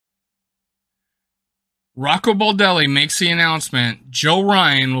Rocco Baldelli makes the announcement Joe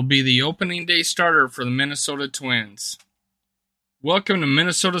Ryan will be the opening day starter for the Minnesota Twins. Welcome to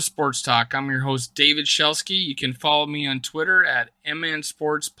Minnesota Sports Talk. I'm your host, David Shelsky. You can follow me on Twitter at MN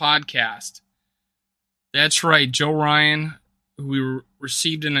Sports Podcast. That's right, Joe Ryan, who we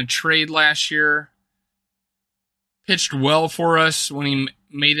received in a trade last year, pitched well for us when he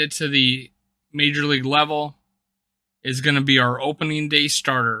made it to the major league level, is going to be our opening day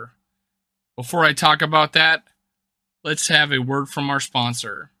starter. Before I talk about that, let's have a word from our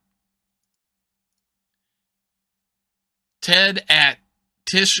sponsor. Ted at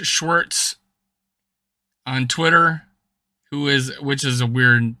Tish Schwartz on Twitter, which is a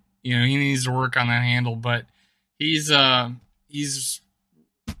weird, he needs to work on that handle, but he's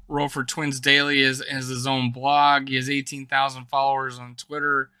wrote for Twins Daily as his own blog. He has 18,000 followers on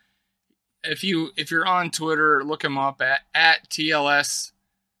Twitter. If you're on Twitter, look him up at TLS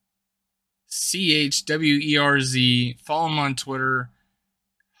CHWERZ. Follow him on Twitter.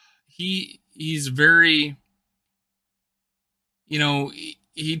 He's very,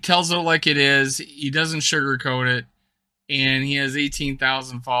 he tells it like it is. He doesn't sugarcoat it, and he has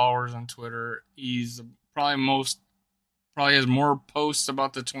 18,000 followers on Twitter. He's probably has more posts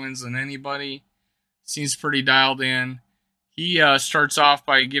about the Twins than anybody. Seems pretty dialed in. He starts off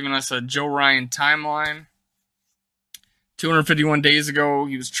by giving us a Joe Ryan timeline. 251 days ago,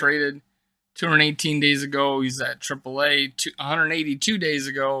 he was traded. 218 days ago, he's at AAA. 182 days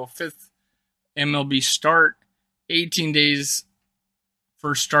ago, fifth MLB start. 18 days,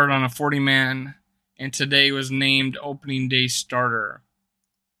 first start on a 40-man. And today was named opening day starter.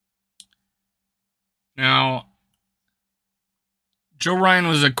 Now, Joe Ryan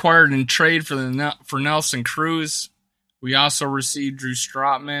was acquired in trade for Nelson Cruz. We also received Drew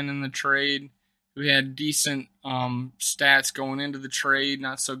Strotman in the trade, who had decent stats going into the trade,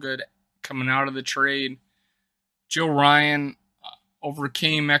 not so good coming out of the trade. Joe Ryan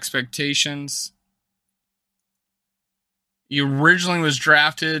overcame expectations. He originally was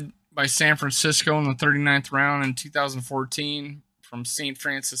drafted by San Francisco in the 39th round in 2014 from St.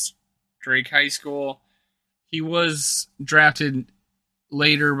 Francis Drake High School. He was drafted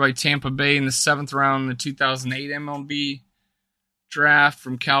later by Tampa Bay in the 7th round in the 2008 MLB draft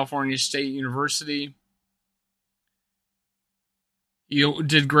from California State University. He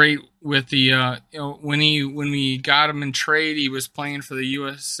did great with the when we got him in trade, he was playing for the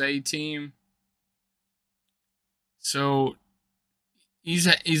USA team. So he's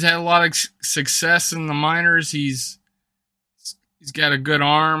had a lot of success in the minors. He's got a good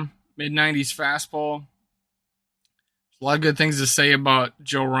arm, mid-90s fastball. A lot of good things to say about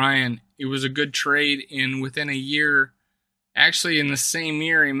Joe Ryan. It was a good trade, and within a year, actually in the same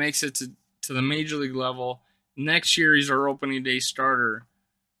year, he makes it to the major league level. Next year, he's our opening day starter.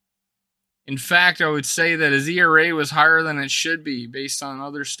 In fact, I would say that his ERA was higher than it should be based on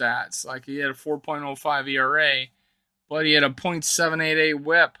other stats. Like he had a 4.05 ERA, but he had a .788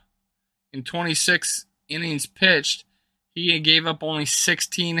 WHIP. In 26 innings pitched, he gave up only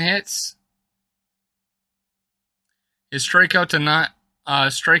 16 hits. His strikeout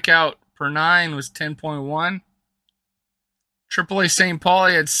per 9 was 10.1. AAA St.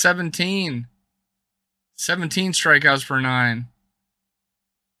 Pauli had 17 strikeouts per 9.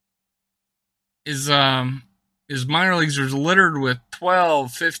 His minor leagues are littered with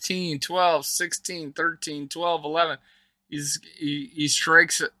 12, 15, 12, 16, 13, 12, 11. He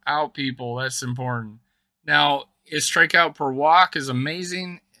strikes out people. That's important. Now, his strikeout per walk is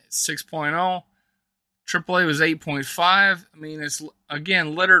amazing. 6.0. AAA was 8.5. I mean, it's,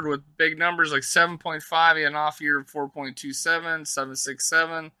 again, littered with big numbers like 7.5. He had an off year of 4.27,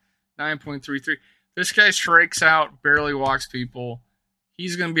 7.67, 9.33. This guy strikes out, barely walks people.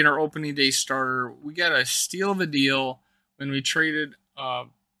 He's going to be our opening day starter. We got a steal of a deal when we traded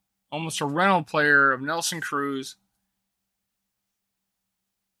almost a rental player of Nelson Cruz.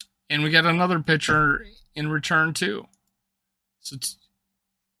 And we got another pitcher in return, too. So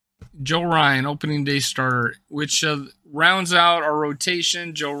Joe Ryan, opening day starter, which rounds out our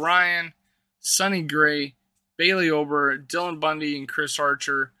rotation. Joe Ryan, Sonny Gray, Bailey Ober, Dylan Bundy, and Chris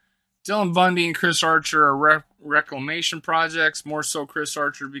Archer. Dylan Bundy and Chris Archer are reclamation projects, more so Chris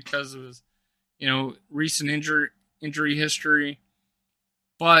Archer because of his, recent injury history.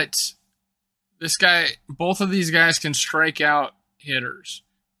 But both of these guys can strike out hitters.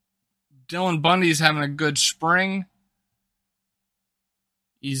 Dylan Bundy's having a good spring.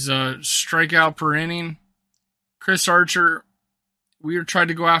 He's a strikeout per inning. Chris Archer, we tried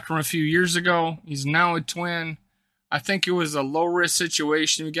to go after him a few years ago. He's now a Twin. I think it was a low-risk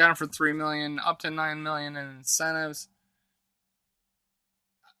situation. We got him for $3 million, up to $9 million in incentives.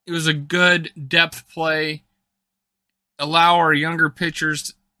 it was a good depth play. Allow our younger pitchers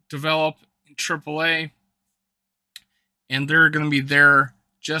to develop in AAA, and they're going to be there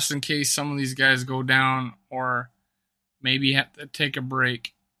just in case some of these guys go down or maybe have to take a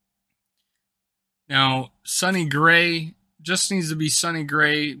break. Now, Sonny Gray just needs to be Sonny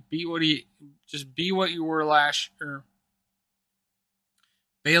Gray. Be what you were last year.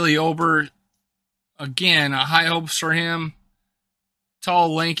 Bailey Ober, again, high hopes for him.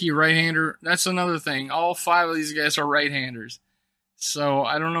 Tall, lanky right-hander. That's another thing. All 5 of these guys are right-handers. So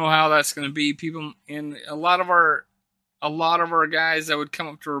I don't know how that's going to be. People in a lot of our guys that would come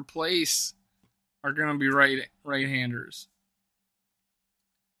up to replace are going to be right-handers.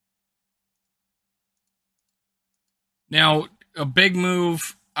 Now, a big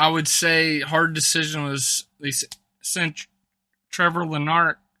move, I would say, hard decision was they sent Trevor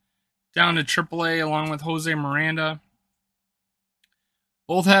Lenart down to AAA along with Jose Miranda.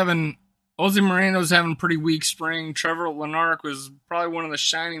 Jose Miranda was having a pretty weak spring. Trevor Lenart was probably one of the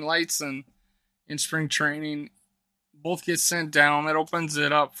shining lights in spring training. Both get sent down. That opens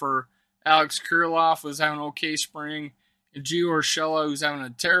it up for Alex Kirilloff, was having an okay spring, and Gio Urshela, who's having a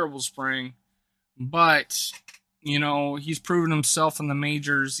terrible spring. But, he's proven himself in the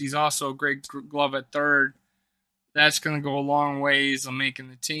majors. He's also a great glove at third. That's going to go a long ways on making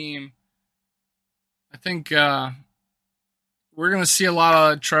the team. I think we're going to see a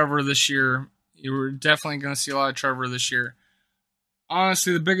lot of Trevor this year. We're definitely going to see a lot of Trevor this year.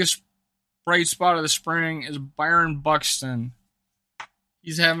 Honestly, the biggest bright spot of the spring is Byron Buxton.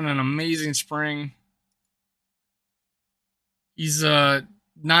 He's having an amazing spring. He's 9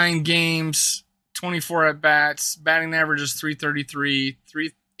 games, 24 at-bats, batting average is .333,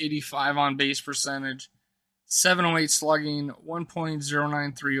 .385 on base percentage, .708 slugging,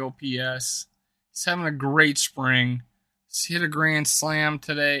 1.093 OPS. He's having a great spring. He hit a grand slam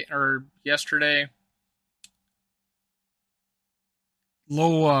yesterday.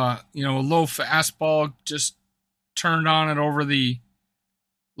 Low fastball, just turned on it over the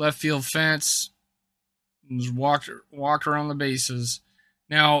left field fence and just walked around the bases.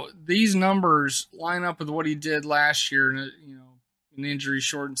 Now, these numbers line up with what he did last year in an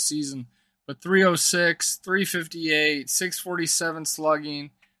injury-shortened season. But 306, 358, 647 slugging,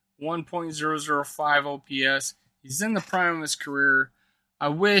 1.005 OPS. He's in the prime of his career. I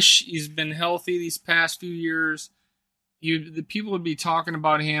wish he's been healthy these past few years. The people would be talking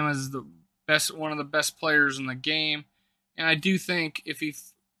about him as one of the best players in the game. And I do think if he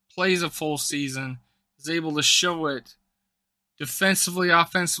plays a full season, is able to show it defensively,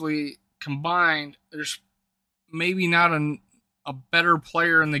 offensively combined, there's maybe not a better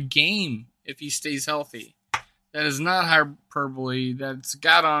player in the game if he stays healthy. That is not hyperbole. That's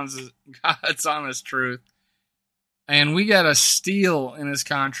God's honest truth. And we got a steal in his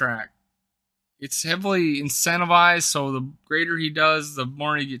contract. It's heavily incentivized, so the greater he does, the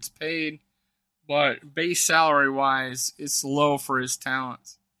more he gets paid. But base salary-wise, it's low for his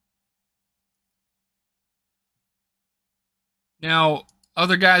talents. Now,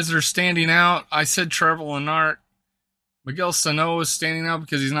 other guys that are standing out, I said Trevor Lenart. Miguel Sano is standing out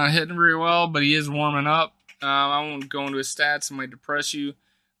because he's not hitting very well, but he is warming up. I won't go into his stats. It might depress you.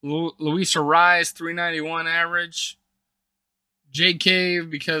 Luis Arraez, 391 average. Jay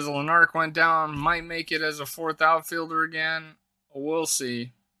Cave, because Lenart went down, might make it as a 4th outfielder again. We'll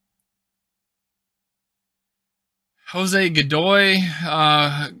see. Jose Godoy,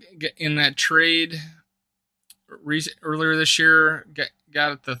 in that trade earlier this year,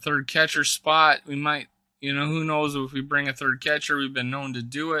 got at the 3rd catcher spot. We might, who knows if we bring a 3rd catcher. We've been known to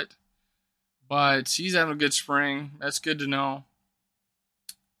do it. But he's having a good spring. That's good to know.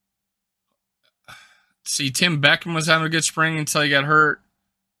 See, Tim Beckham was having a good spring until he got hurt.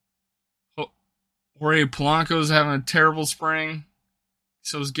 Jorge Polanco's having a terrible spring.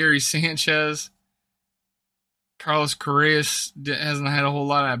 So is Gary Sanchez. Carlos Correa hasn't had a whole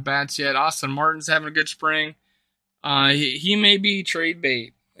lot of at-bats yet. Austin Martin's having a good spring. He may be trade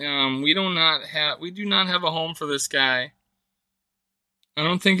bait. We do not have a home for this guy. I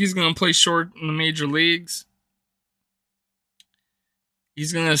don't think he's going to play short in the major leagues.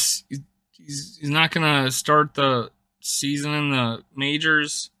 He's not going to start the season in the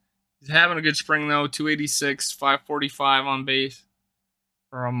majors. He's having a good spring, though. 286, 545 on base.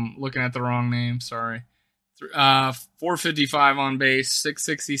 Or I'm looking at the wrong name, sorry. 455 on base,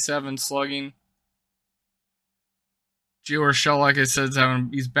 667 slugging. Gio Urshela, like I said,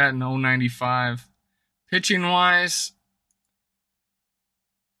 he's batting .095. Pitching-wise,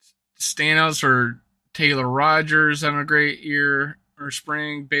 standouts are Taylor Rogers having a great year or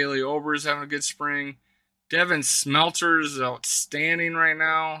spring. Bailey Ober's having a good spring. Devin Smeltzer is outstanding right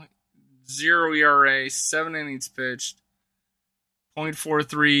now. 0 ERA, 7 innings pitched,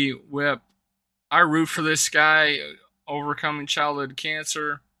 .43 WHIP. I root for this guy overcoming childhood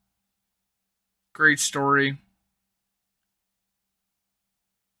cancer. Great story.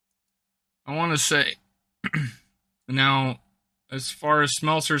 I want to say now, as far as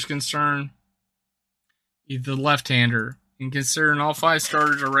Smeltzer's concerned, he's the left-hander, and considering all 5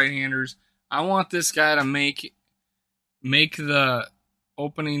 starters are right-handers, I want this guy to make the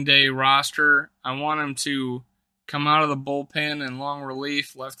opening day roster. I want him to come out of the bullpen in long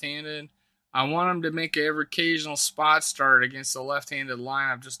relief, left-handed. I want him to make every occasional spot start against the left-handed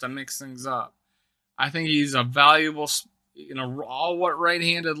lineup just to mix things up. I think he's a valuable, all what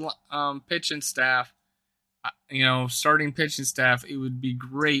right-handed pitching staff, starting pitching staff. It would be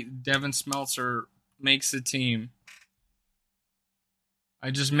great. Devin Smeltzer makes the team.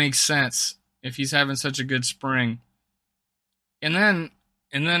 It just makes sense if he's having such a good spring. And then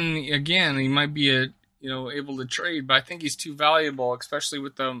again, he might be able to trade, but I think he's too valuable, especially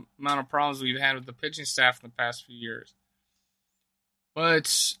with the amount of problems we've had with the pitching staff in the past few years.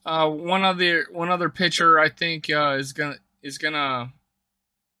 But one other pitcher I think is gonna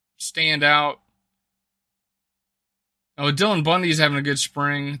stand out. Oh, Dylan Bundy's having a good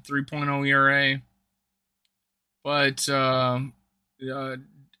spring, 3.0 ERA. But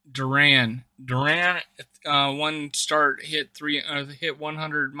Duran, one start hit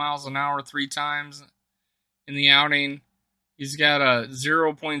 100 miles an hour 3 times in the outing. He's got a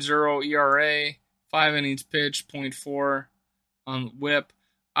 0.0 ERA, 5 innings pitched, .4 on WHIP.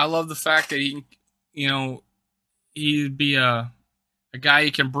 I love the fact that he'd be a guy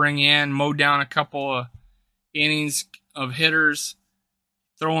you can bring in, mow down a couple of innings of hitters,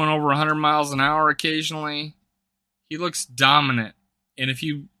 throwing over 100 miles an hour occasionally. He looks dominant, and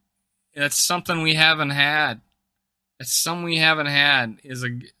that's something we haven't had. That's something we haven't had is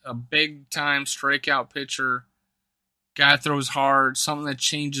a big time strikeout pitcher. Guy throws hard, something that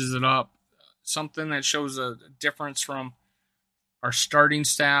changes it up, something that shows a difference from our starting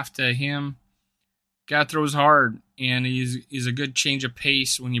staff to him. Guy throws hard, and he's a good change of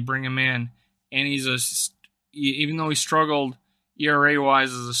pace when you bring him in. And even though he struggled ERA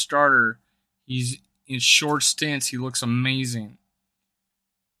wise as a starter, he's in short stints. He looks amazing.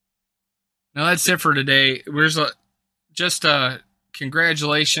 Now that's it for today.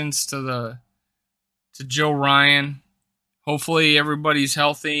 Congratulations to Joe Ryan. Hopefully everybody's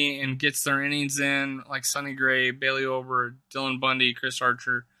healthy and gets their innings in, like Sonny Gray, Bailey Ober, Dylan Bundy, Chris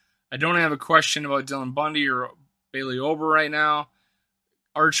Archer. I don't have a question about Dylan Bundy or Bailey Ober right now.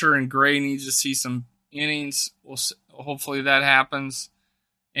 Archer and Gray need to see some innings. Hopefully that happens,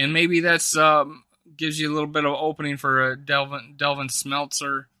 and maybe that's gives you a little bit of opening for Delvin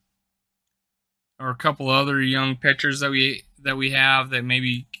Smeltzer or a couple other young pitchers that we have that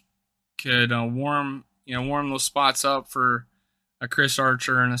maybe could warm those spots up for a Chris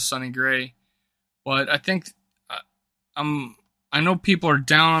Archer and a Sonny Gray. But I think I know people are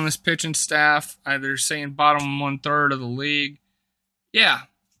down on this pitching staff. They're saying bottom 1/3 of the league. Yeah,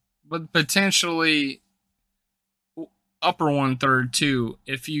 but potentially upper 1/3 too.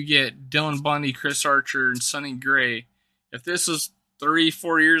 If you get Dylan Bundy, Chris Archer, and Sonny Gray. If this was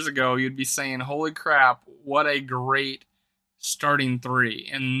 3-4 years ago, you'd be saying, holy crap, what a great starting 3.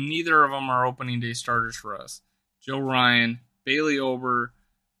 And neither of them are opening day starters for us. Joe Ryan, Bailey Ober,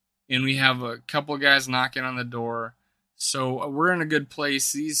 and we have a couple of guys knocking on the door. So we're in a good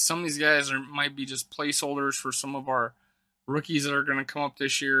place. Some of these guys might be just placeholders for some of our rookies that are going to come up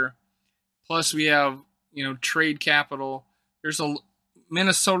this year. Plus we have, trade capital.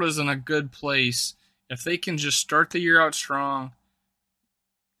 Minnesota's in a good place. If they can just start the year out strong,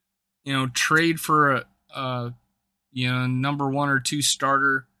 trade for a number 1 or 2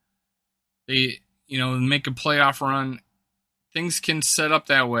 starter, they, make a playoff run, things can set up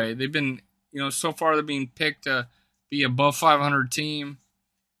that way. They've been, so far they're being picked to be above 500 team.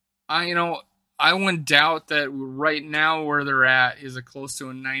 I wouldn't doubt that right now where they're at is a close to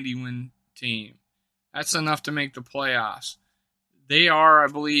a 90-win team. That's enough to make the playoffs. They are, I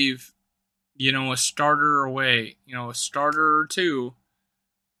believe, a starter away, a starter or 2.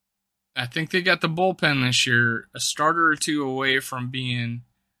 I think they got the bullpen this year, a starter or 2 away from being,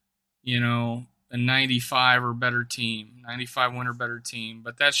 a 95 or better team, 95 win or better team.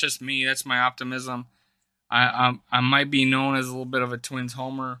 But that's just me. That's my optimism. I might be known as a little bit of a Twins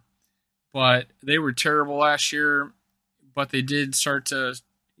homer, but they were terrible last year. But they did start to,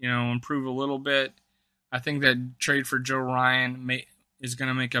 improve a little bit. I think that trade for Joe Ryan is going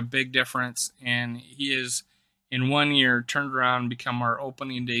to make a big difference, and he is in 1 year turned around and become our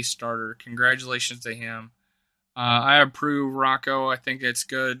opening day starter. Congratulations to him. I approve Rocco. I think it's a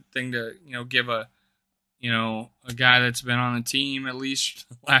good thing to give a guy that's been on the team at least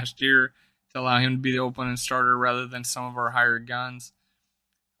last year to allow him to be the opening starter rather than some of our hired guns.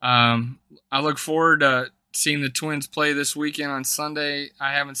 I look forward to seeing the Twins play this weekend on Sunday.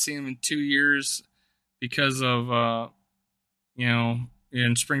 I haven't seen them in 2 years because of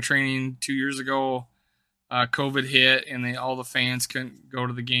in spring training 2 years ago, COVID hit and all the fans couldn't go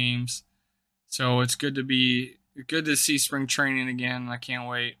to the games. So it's good to see spring training again. I can't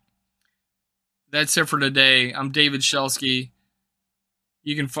wait. That's it for today. I'm David Shelsky.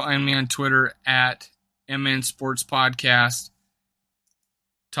 You can find me on Twitter at MN Sports Podcast.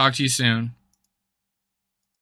 Talk to you soon.